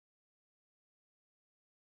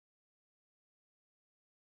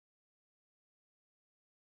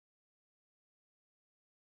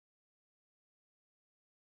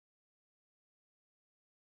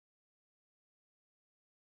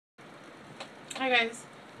Hi guys,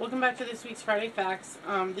 welcome back to this week's Friday Facts.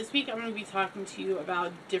 This week I'm going to be talking to you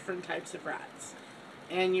about different types of rats.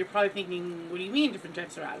 And you're probably thinking, what do you mean different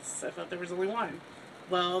types of rats? I thought there was only one.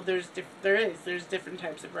 Well, there's different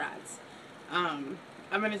types of rats. I'm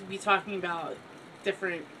going to be talking about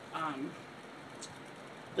different,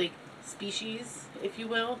 like, species, if you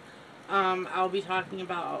will. I'll be talking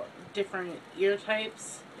about different ear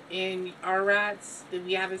types in our rats that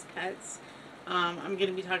we have as pets. I'm going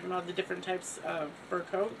to be talking about the different types of fur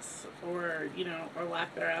coats, or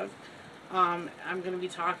lack thereof. I'm going to be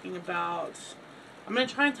talking about. I'm going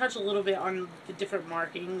to try and touch a little bit on the different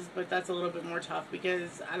markings, but that's a little bit more tough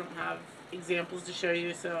because I don't have examples to show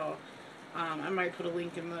you. So I might put a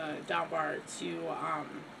link in the down bar to a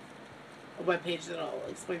webpage that'll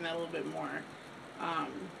explain that a little bit more.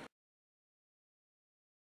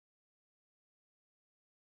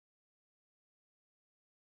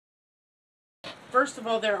 First of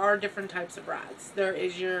all, there are different types of rats. There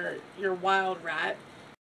is your wild rat.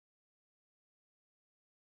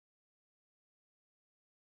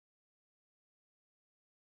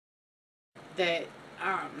 That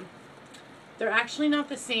they're actually not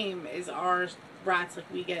the same as our rats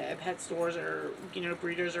like we get at pet stores, or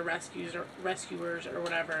breeders or rescuers or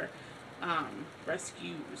whatever.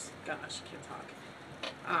 Rescues. Gosh, I can't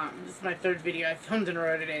talk. This is my third video I filmed in a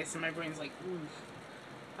row today, so my brain's like, oof.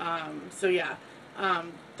 So yeah,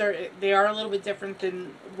 they are a little bit different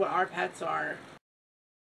than what our pets are.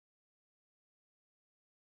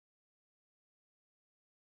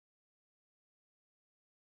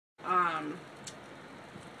 Um,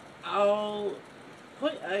 I'll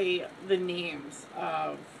put the names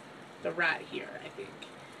of the rat here, I think.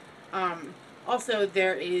 Also,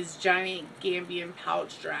 there is giant Gambian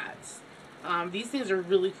pouched rats. These things are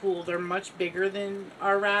really cool. They're much bigger than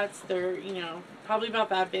our rats. They're, probably about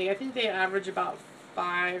that big. I think they average about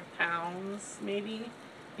 5 pounds, maybe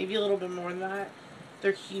a little bit more than that.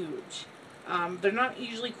 They're huge. They're not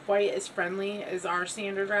usually quite as friendly as our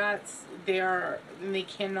standard rats. They have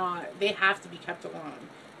to be kept alone,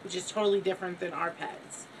 which is totally different than our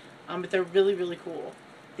pets. But they're really, really cool.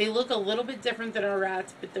 They look a little bit different than our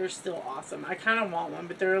rats, but they're still awesome. I kind of want one,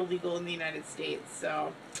 but they're illegal in the United States,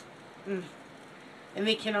 so. And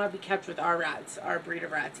they cannot be kept with our rats, our breed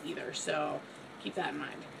of rats either, so keep that in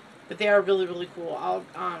mind. But they are really, really cool. I'll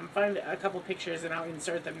find a couple pictures and I'll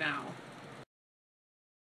insert them now.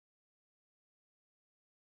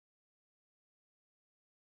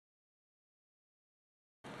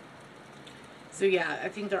 So yeah, I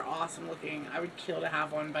think they're awesome looking. I would kill to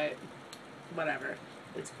have one, but whatever.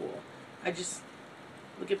 It's cool. I just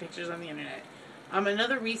look at pictures on the internet.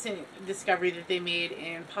 Another recent discovery that they made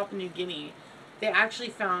in Papa New Guinea, they actually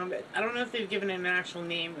found, I don't know if they've given it an actual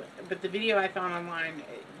name, but the video I found online,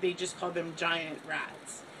 they just called them giant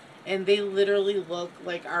rats. And they literally look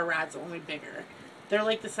like our rats, only bigger. They're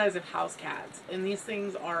like the size of house cats. And these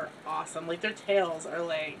things are awesome. Like, their tails are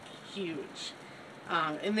like huge.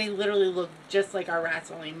 And they literally look just like our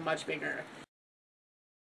rats, only much bigger.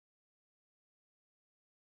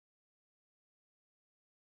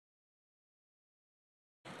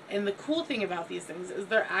 And the cool thing about these things is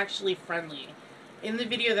they're actually friendly. In the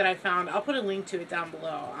video that I found, I'll put a link to it down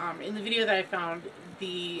below. In the video that I found,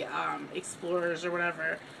 the explorers or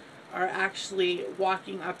whatever are actually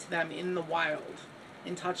walking up to them in the wild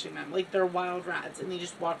and touching them. Like, they're wild rats, and they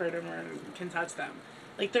just walk right over and can touch them.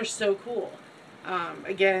 Like, they're so cool.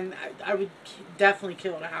 Again, I would definitely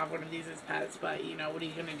kill to have one of these as pets, but what are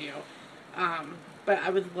you gonna do? But I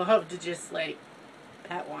would love to just like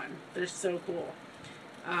pet one. They're so cool.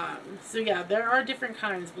 So yeah, there are different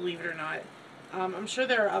kinds, believe it or not. I'm sure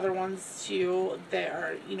there are other ones too that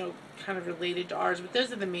are, kind of related to ours, but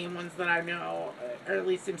those are the main ones that I know, or at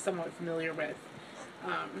least I'm somewhat familiar with.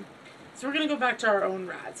 So we're going to go back to our own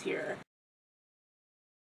rats here.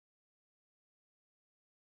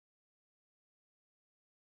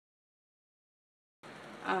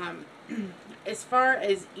 Um, as far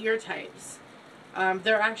as ear types,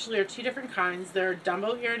 there actually are two different kinds. They're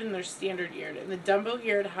Dumbo-eared and they're standard-eared. And the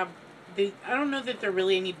Dumbo-eared I don't know that they're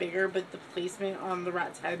really any bigger, but the placement on the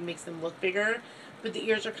rat's head makes them look bigger. But the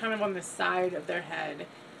ears are kind of on the side of their head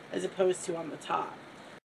as opposed to on the top.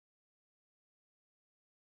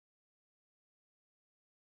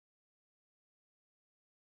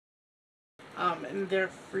 And they're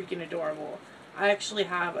freaking adorable. I actually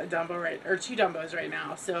have a Dumbo or two Dumbos right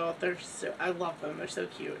now, so I love them. They're so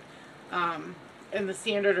cute. And the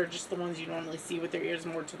standard are just the ones you normally see with their ears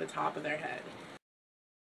more to the top of their head.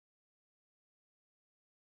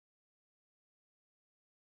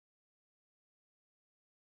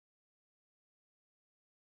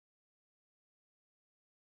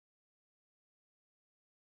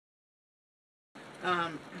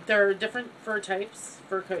 There are different fur types,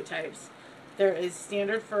 fur coat types. There is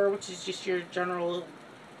standard fur, which is just your general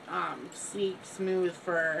sleek, smooth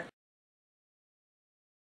fur.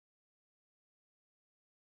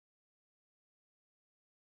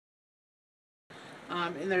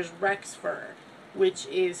 And there's Rex fur, which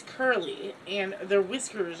is curly, and their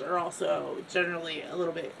whiskers are also generally a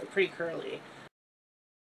little bit pretty curly.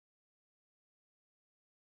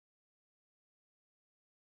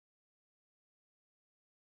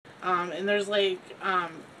 And there's like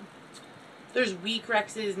there's weak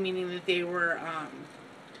Rexes, meaning that they were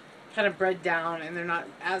kind of bred down and they're not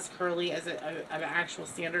as curly as an actual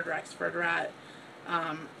standard Rex furred rat.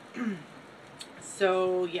 Um,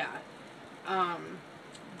 so yeah.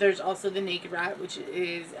 There's also the naked rat, which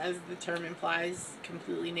is, as the term implies,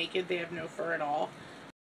 completely naked. They have no fur at all.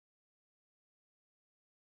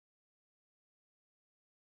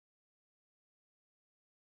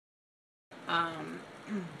 Um,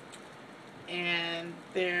 and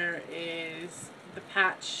there is the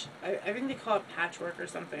patch. I think they call it patchwork or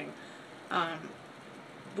something. Um,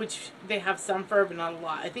 which they have some fur, but not a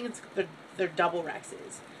lot. I think it's they're double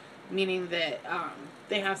Rexes, meaning that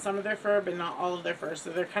they have some of their fur, but not all of their fur. So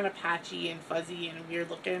they're kind of patchy and fuzzy and weird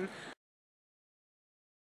looking.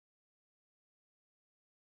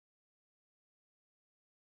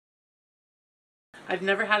 I've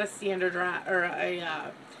never had a standard rat or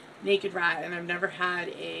a naked rat, and I've never had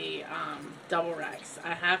a double Rex.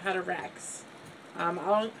 I have had a Rex.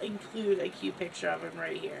 I'll include a cute picture of him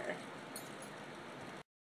right here.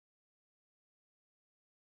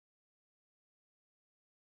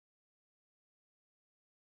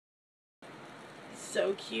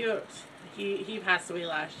 So cute. He passed away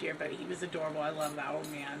last year, but he was adorable. I love that old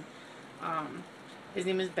man. Um, his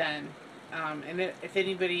name is Ben. And if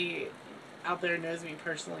anybody out there knows me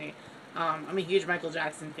personally, I'm a huge Michael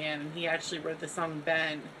Jackson fan, and he actually wrote the song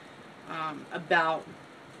Ben about,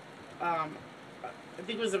 I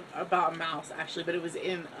think it was about a mouse actually, but it was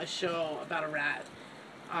in a show about a rat.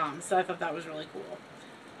 So I thought that was really cool.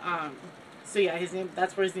 Um, so yeah, his name,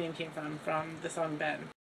 that's where his name came from the song Ben.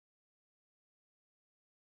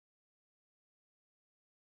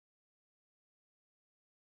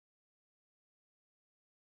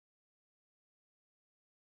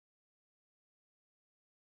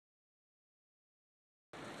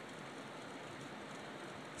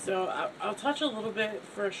 So I'll touch a little bit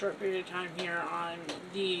for a short period of time here on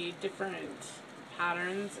the different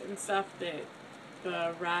patterns and stuff that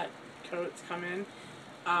the rat coats come in.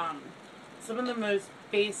 Um, some of the most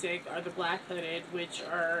basic are the black hooded, which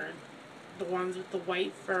are the ones with the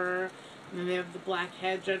white fur, and then they have the black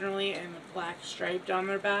head generally and the black stripe down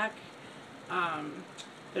their back. Um,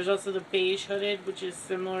 there's also the beige hooded, which is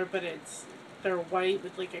similar, but they're white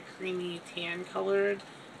with like a creamy tan colored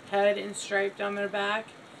head and stripe down their back.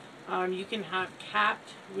 You can have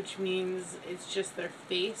capped, which means it's just their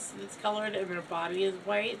face that's colored and their body is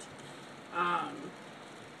white. Um,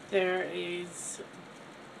 there is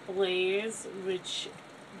blaze, which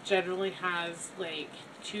generally has like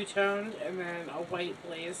two-toned and then a white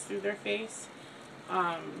blaze through their face.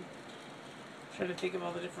 Trying to think of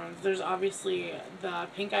all the different ones. There's obviously the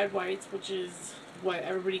pink-eyed whites, which is what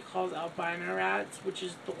everybody calls albino rats, which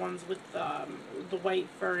is the ones with the white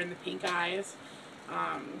fur and the pink eyes.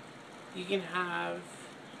 You can have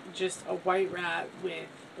just a white rat with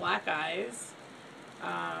black eyes.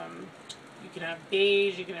 You can have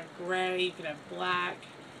beige, you can have gray, you can have black.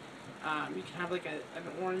 You can have like an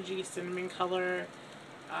orangey cinnamon color.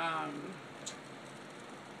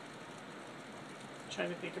 Trying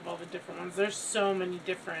to think of all the different ones. There's so many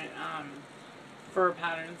different fur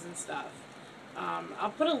patterns and stuff.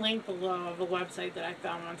 I'll put a link below of a website that I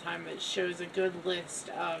found one time that shows a good list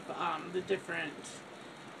of the different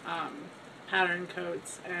pattern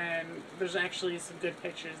coats, and there's actually some good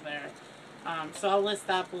pictures there. So I'll list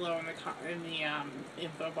that below in the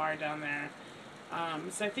info bar down there.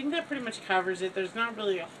 So I think that pretty much covers it. There's not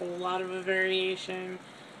really a whole lot of a variation,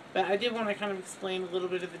 but I did want to kind of explain a little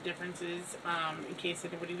bit of the differences in case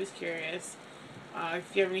anybody was curious.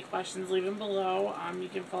 If you have any questions, leave them below. You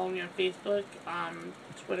can follow me on Facebook,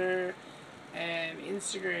 Twitter, and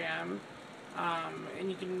Instagram. And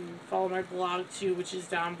you can follow my blog too, which is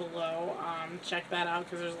down below. Check that out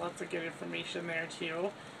because there's lots of good information there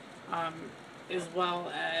too. As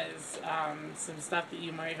well as some stuff that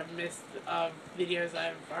you might have missed of videos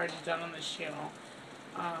I've already done on this channel.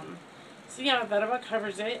 So yeah, that about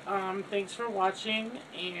covers it. Thanks for watching,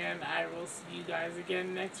 and I will see you guys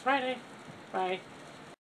again next Friday. Bye.